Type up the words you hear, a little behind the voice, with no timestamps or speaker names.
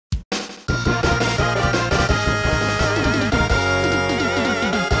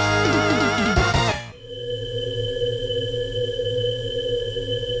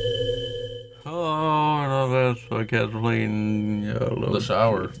I catch a plane? The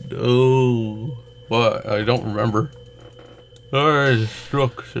shower. Oh, what? I don't remember. Alright,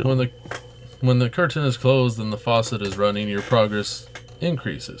 instruction. When the curtain is closed and the faucet is running, your progress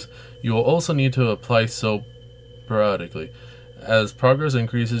increases. You will also need to apply soap periodically. As progress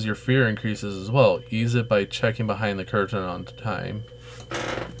increases, your fear increases as well. Ease it by checking behind the curtain on time.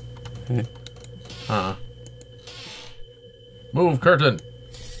 Okay. Move, curtain!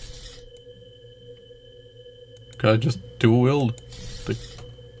 Can I just dual-wield?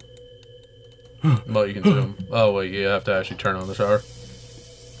 Well, you can zoom. Oh, wait, you have to actually turn on the shower.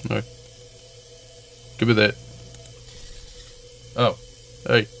 Alright. Give me that. Oh.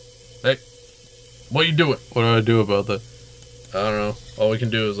 Hey. Hey. What are you doing? What do I do about that? I don't know. All we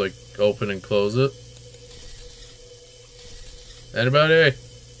can do is, like, open and close it. Anybody?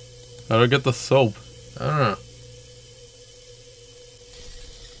 How do I get the soap? I don't know.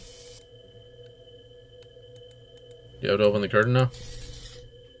 You have to open the curtain now?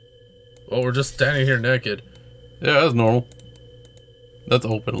 Well, we're just standing here naked. Yeah, that's normal. That's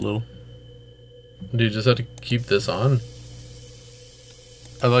open a little. Do you just have to keep this on?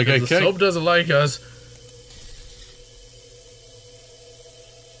 I The soap doesn't like us.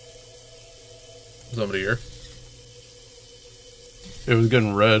 Somebody here? It was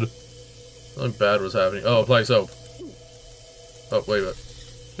getting red. Something bad was happening. Oh, apply soap. Oh, wait a minute.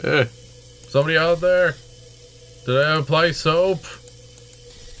 Yeah. Somebody out there? Did I apply soap?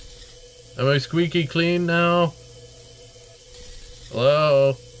 Am I squeaky clean now?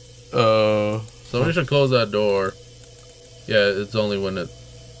 Hello? Somebody should close that door. Yeah, it's only when it...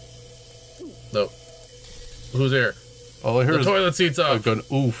 No. Who's here? All I heard The toilet seat's up. like an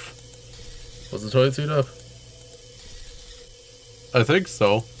oof. Was the toilet seat up? I think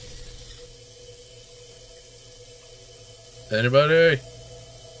so. Anybody?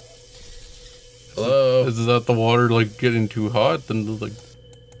 Hello? Is that the water like getting too hot? Then like,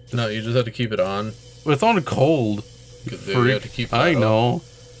 No, you just have to keep it on. it's on cold. You 'Cause you freak. have to keep I that up. know.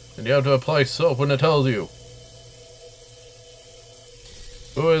 And you have to apply soap when it tells you.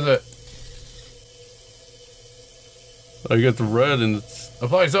 Who is it? I get the red and it's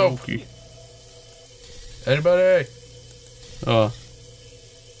Apply soap. smoky. Anybody? I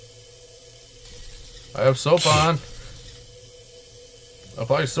have soap on.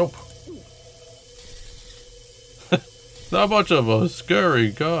 Apply soap. Not much of a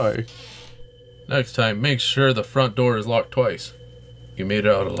scary guy. Next time, make sure the front door is locked twice. You made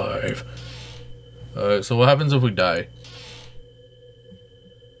it out alive. So what happens if we die?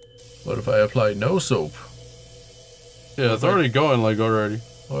 What if I apply no soap? Yeah, it's already going like already.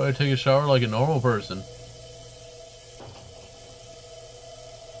 Or I take a shower like a normal person?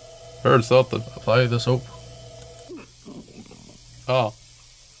 Heard something. Apply the soap. Oh.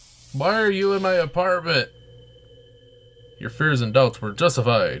 Why are you in my apartment? Your fears and doubts were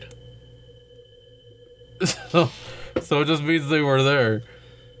justified. So it just means they were there.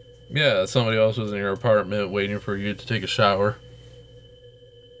 Yeah, somebody else was in your apartment waiting for you to take a shower.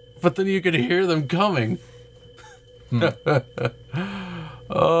 But then you could hear them coming.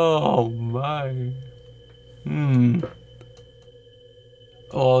 Oh my.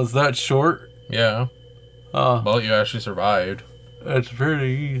 Oh, is that short? Yeah. Well, you actually survived. That's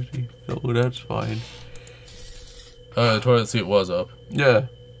pretty easy. Oh, that's fine. The toilet seat was up. Yeah.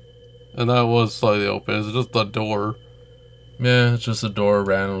 And that was slightly open. It's just the door. Yeah, it's just the door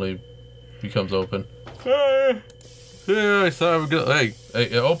randomly becomes open. Yeah, I saw him go. Hey. Hey,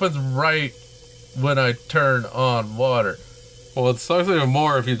 it opens right when I turn on water. Well, it sucks even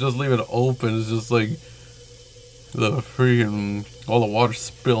more if you just leave it open. It's just like the freaking all the water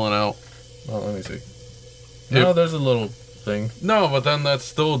spilling out. Well, let me see. No, there's a little thing. No, but then that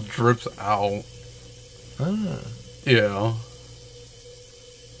still drips out. Ah, Yeah.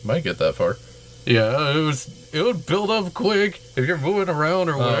 might get that far. Yeah, it would build up quick if you're moving around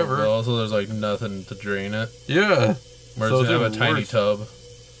or whatever. But also, there's like nothing to drain it. Yeah. We're So just gonna have a it's tiny worse. tub.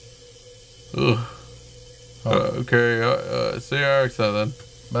 Ugh. Okay, see you next time then.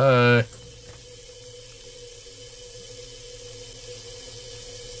 Bye.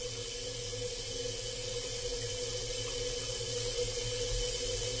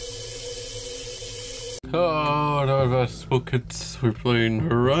 Oh, now I've asked Buckets. We're playing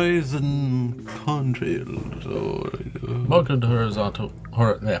Horizon Contrail. So, Welcome to horizontal.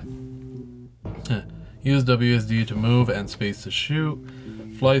 Use WSD to move and space to shoot.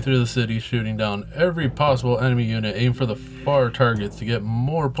 Fly through the city, shooting down every possible enemy unit. Aim for the far targets to get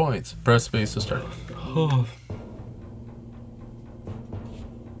more points. Press space to start.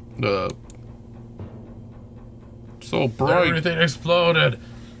 So bright. Everything exploded.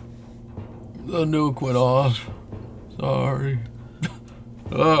 The nuke went off. Sorry.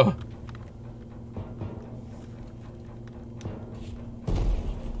 Oh.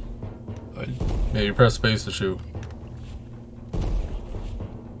 Yeah, you press space to shoot.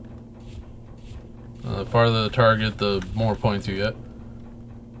 The farther the target, the more points you get.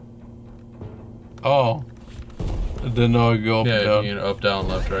 Oh. I didn't know I could go up and down. You know, up, down,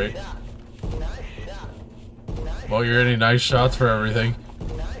 left, right. Well, you're getting nice shots for everything.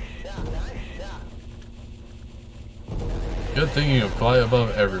 Good thing you can fly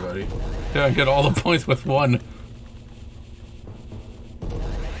above everybody. Yeah, get all the points with one.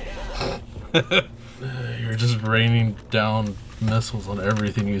 You're just raining down missiles on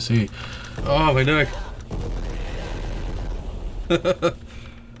everything you see. Oh, my neck.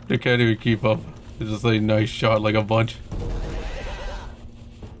 I can't even keep up. It's just a nice shot, like a bunch.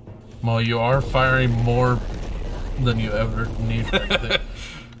 Well, you are firing more than you ever need for anything.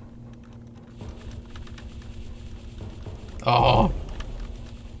 Oh.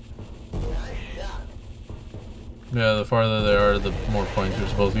 Yeah, the farther they are, the more points you're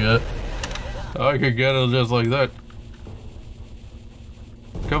supposed to get. I could get it just like that.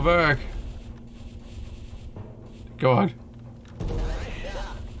 Come back. Go on.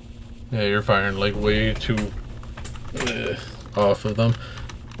 Yeah, you're firing like way too off of them.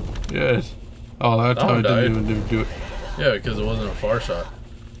 Yes. Oh, that time I didn't even do it. Yeah, because it wasn't a far shot.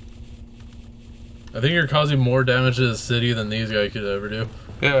 I think you're causing more damage to the city than these guys could ever do.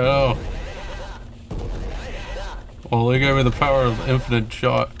 Yeah, I know. Well, they gave me the power of infinite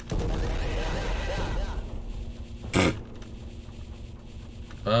shot.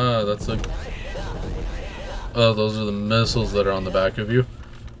 Ah, that's like... Oh, those are the missiles that are on the back of you.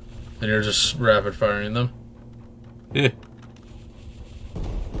 And you're just rapid firing them. Yeah.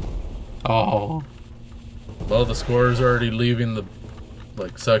 Oh. Well, the score is already leaving the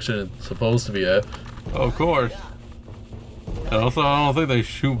section it's supposed to be at. Of course. And also, I don't think they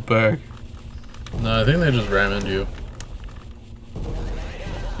shoot back. No, I think they just ram into you.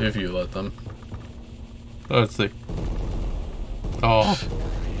 If you let them. Let's see. Oh.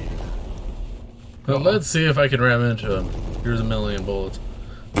 Well, let's see if I can ram into him. Here's a million bullets.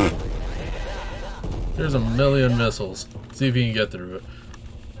 Here's a million missiles. See if you can get through it.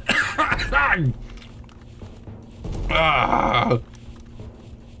 Ah.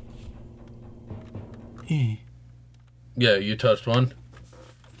 Yeah, you touched one.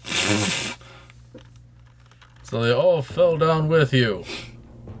 So they all fell down with you.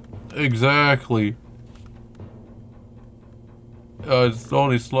 Exactly. It's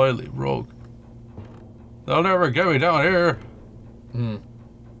only slightly broke. They'll never get me down here.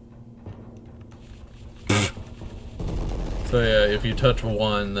 So yeah, if you touch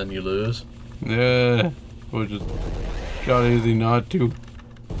one, then you lose. Yeah, which is kind of easy not to.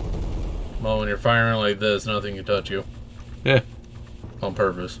 Well, when you're firing like this, nothing can touch you. Yeah. On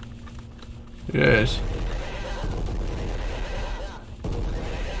purpose. Yes.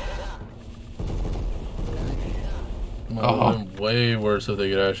 Well, it would have been way worse if they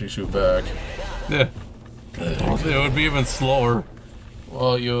could actually shoot back. Yeah. It would be even slower.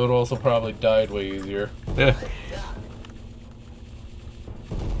 Well, you would also probably died way easier. Yeah.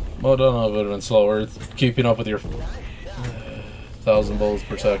 Well, I don't know if it would have been slower. It's keeping up with your 1,000 bullets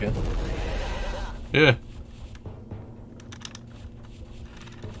per second. Yeah.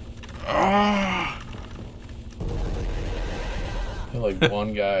 Ah. You're like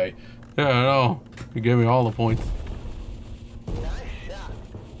one guy. Yeah, I know. You gave me all the points.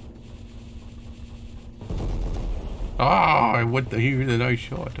 Ah, I went to hear the nice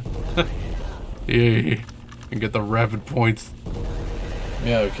shot. Yeah, and get the rapid points.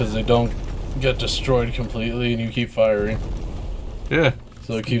 Yeah, because they don't get destroyed completely and you keep firing. Yeah.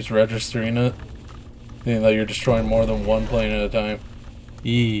 So it keeps registering it. Meaning that you're destroying more than one plane at a time.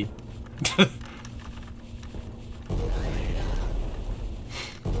 Yeah.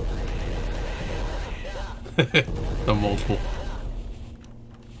 The multiple.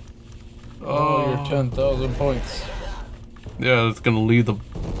 Oh, you're 10,000 points. Yeah, it's gonna leave the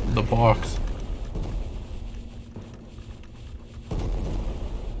box.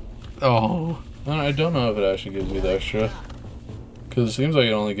 Oh. I don't know if it actually gives you the extra. Because it seems like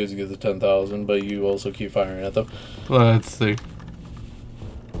it only gives you the 10,000, but you also keep firing at them. Let's see.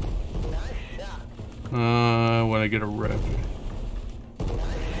 When I get a rapid.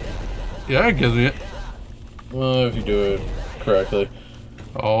 Yeah, it gives me it. Well, if you do it correctly.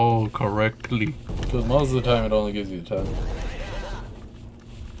 Oh, correctly. Because most of the time it only gives you 10.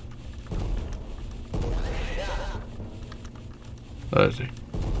 Let's see.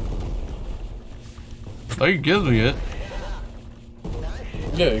 Like, it gives me it.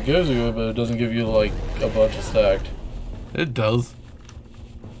 Yeah, it gives you it, but it doesn't give you, like, a bunch of stacked. It does.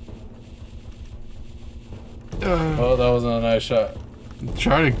 Oh, that wasn't a nice shot.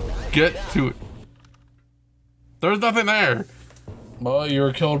 Try to get to it. There's nothing there. Well, you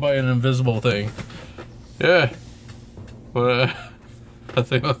were killed by an invisible thing. Yeah. But I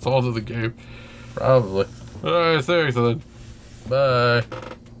think that's all to the game. Probably. Alright, seriously then. Bye.